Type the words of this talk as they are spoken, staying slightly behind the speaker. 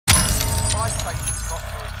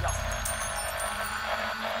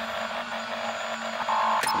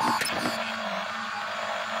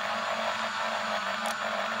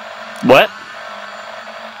What?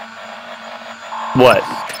 What?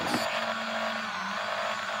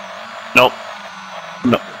 Nope.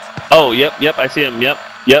 No. Oh, yep, I see him, yep.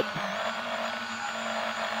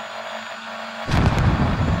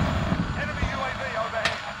 Enemy UAV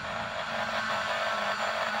overhead.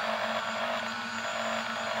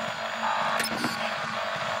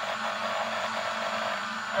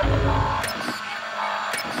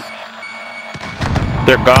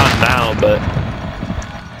 They're gone now, but...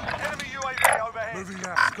 Enemy UAV overhead. Moving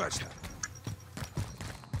out, scratch that.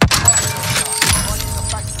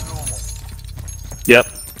 Back to normal. Yep.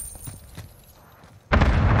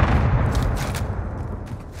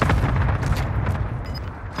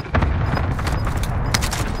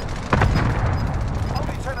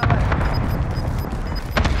 Only 10 left.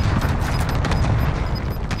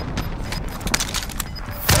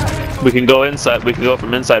 We can go inside. We can go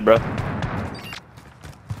from inside, bro.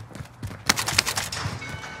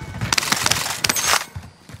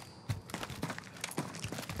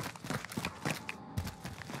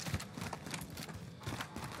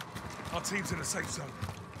 Our team's in a safe zone.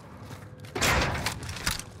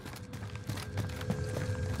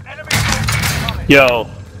 Enemy coming. Yo.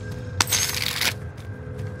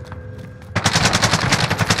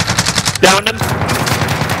 Downed him.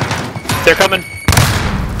 They're coming.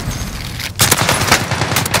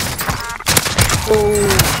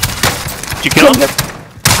 Did you kill him?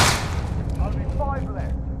 Only 5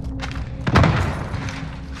 left.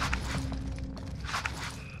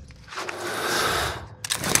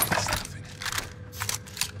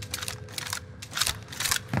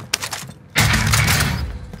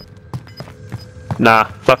 Nah,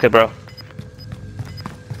 fuck it, bro.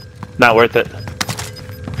 Not worth it.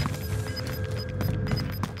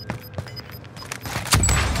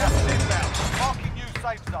 Gas is inbound. Marking new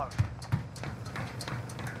safe zone.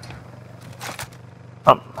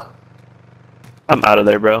 I'm out of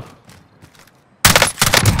there, bro.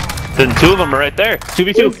 Then 2 of them are right there.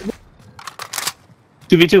 2v2.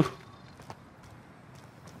 2v2.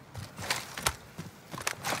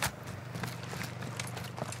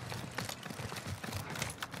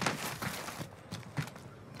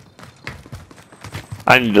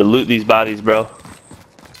 I need to loot these bodies, bro.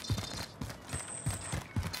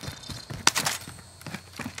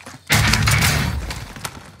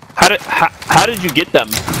 How did you get them?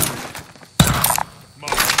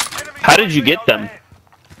 How did you get them?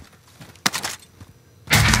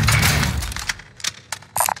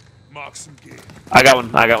 Mark some gear. I got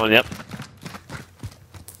one, yep.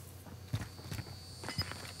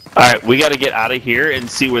 Alright, we gotta get out of here and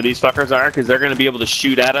see where these fuckers are, because they're gonna be able to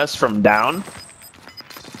shoot at us from down.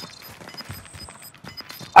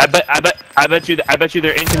 I bet you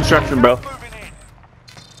they're in construction, bro. Moving in.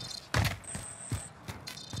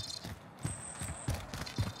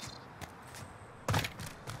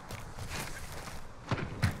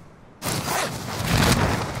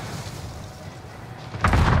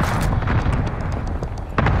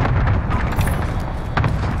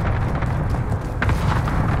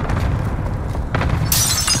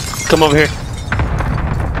 Come over here.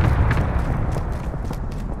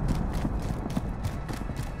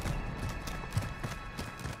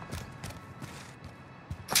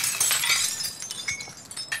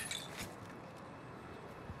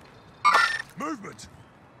 Movement.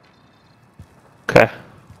 Okay.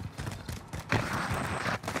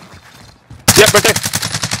 Yep, right there.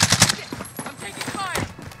 I'm taking fire.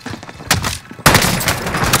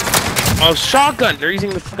 Oh, shotgun! They're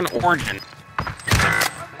using the fucking Origin.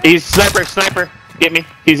 He's sniper. Get me.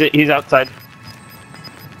 He's outside.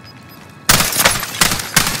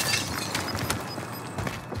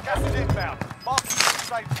 Gas is inbound. Marking new safe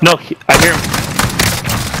zone. No, I hear him.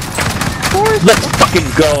 Let's fucking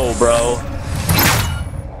go, bro.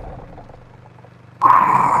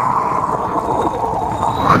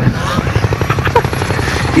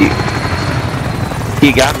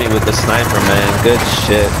 He got me with the sniper, man. Good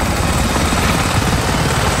shit.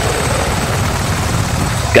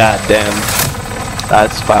 God damn.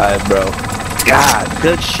 That's 5, bro. God,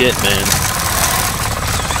 good shit, man.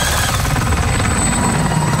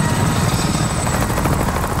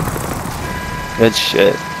 Good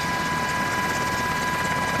shit.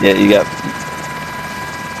 Yeah, you got...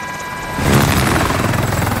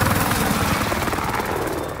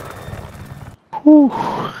 Whew.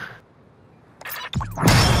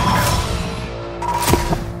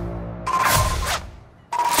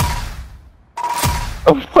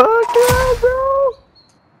 Oh, fuck yeah, bro!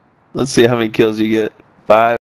 Let's see how many kills you get. 5.